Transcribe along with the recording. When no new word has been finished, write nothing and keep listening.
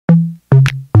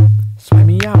Swipe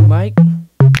me out, Mike.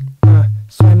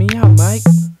 Swipe me out, Mike.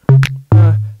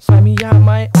 Swipe me out,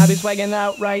 Mike. I be swagging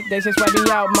out right. They say swipe me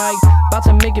out, Mike. About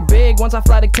to make it big once I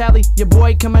fly to Cali. Your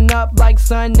boy coming up like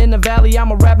sun in the valley.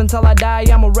 I'ma rap until I die.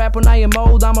 I'ma rap when I am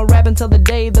old. I'ma rap until the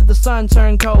day that the sun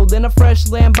turn cold. In a fresh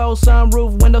Lambo,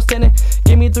 sunroof, windows tinted.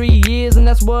 Give me 3 years and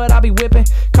that's what I be whipping.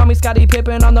 Call me Scottie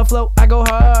Pippen on the float. I go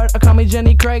hard. Or call me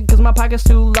Jenny Craig cause my pocket's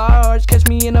too large. Catch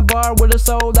me in a bar with a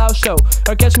sold out show.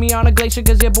 Or catch me on a glacier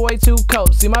cause your boy too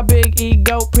cold. See my big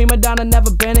ego, prima donna, never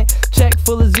been it. Check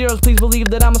full of zeros, please believe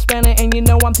that I'm a spanner. And you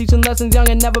know I'm teaching lessons young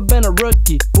and never been a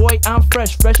rookie. Boy, I'm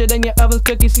fresh, fresher than your oven's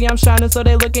cookie. See I'm shining so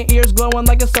they looking, ears glowing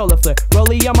like a solar flare.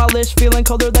 Rollie on my list, feeling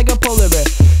colder like a polar bear.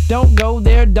 Don't go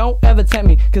there, don't ever tempt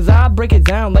me, cause I break it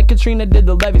down like Katrina did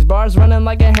the levees. Bars running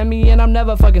like a Hemi and I'm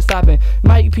never fucking stopping.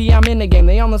 Mike P, I'm in the game,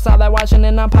 they on the sideline watching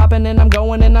and I'm popping and I'm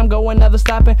going, never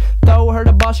stopping. Throw her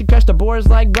the ball, she crashed the boards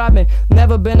like Robin.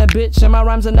 Never been a bitch and my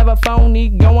rhymes are never phony.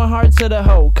 Going hard to the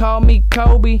hoe, call me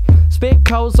Kobe. Spit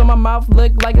cold so my mouth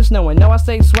look like it's snowing. No, I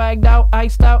stay swagged out,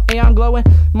 iced out, and I'm glowing.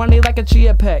 Money like a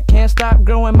chia pet, can't stop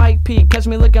growing. Mike P, catch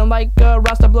me looking like a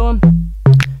Rasta blowing.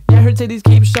 Yeah, her titties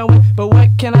keep showing, but what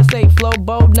can I say? Flow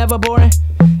bold, never boring.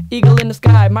 Eagle in the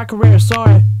sky, my career is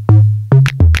soaring.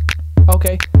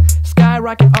 Okay,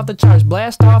 skyrocket off the charts,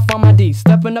 blast off on my D.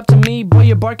 Stepping up to me, boy,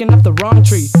 you're barking up the wrong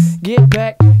tree. Get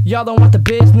back, y'all don't want the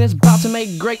business. About to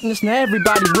make greatness, now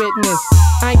everybody witness.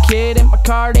 I ain't kidding, my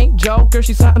card ain't Joker.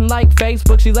 She something like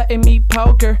Facebook, she letting me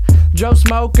poker. Joe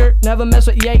Smoker, never mess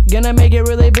with Yate. Gonna make it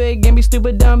really big and be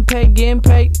stupid, dumb, paid, getting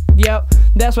paid. Yep,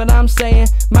 that's what I'm saying.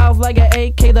 Mouth like an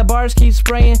AK, the bars keep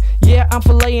spraying. Yeah, I'm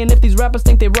filleting if these rappers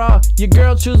think they raw. Your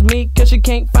girl choose me cause she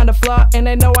can't find a flaw. And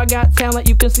they know I got talent,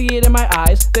 you can see it in my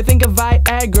eyes. They think of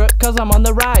Viagra cause I'm on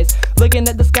the rise. Looking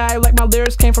at the sky like my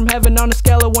lyrics came from heaven. On a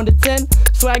scale of 1 to 10,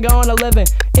 swag on 11.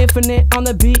 Infinite on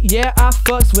the beat, yeah, I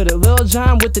fucks with it. Lil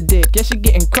Jon with the dick, yeah, she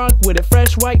getting crunk with it.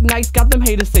 Fresh, white, nice, got them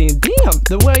haters saying, damn,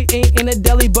 the way ain't in a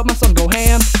deli, but my son go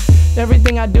ham.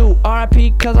 Everything I do,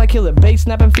 RIP cause I kill it. Bass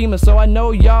snapping FEMA, so I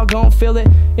know y'all gon' feel it.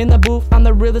 In the booth, I'm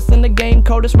the realest in the game.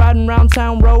 Coldest, riding round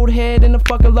town, roadhead in the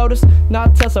fucking Lotus.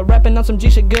 Not Tesla, rapping on some G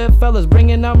shit, good fellas.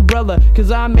 Bring an umbrella,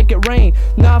 cause I make it rain.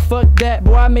 Nah, fuck that,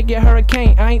 boy, I make it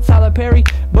hurricane. I ain't Tyler Perry,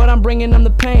 but I'm bringing them the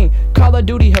pain. Call of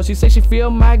Duty, hoe, she say she feel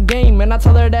my game. And I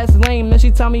tell her that's lame, then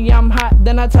she tell me I'm hot.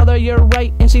 Then I tell her you're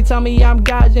right, and she tell me I'm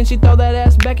God. And she throw that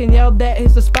ass back and yell, that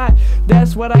is the spot.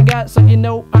 That's what I got, so you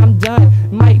know I'm done.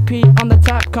 Mike P on the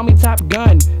top, call me Top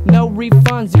Gun. No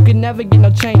refunds, you can never get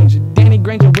no change. Danny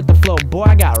Granger with the flow, boy,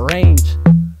 I got range.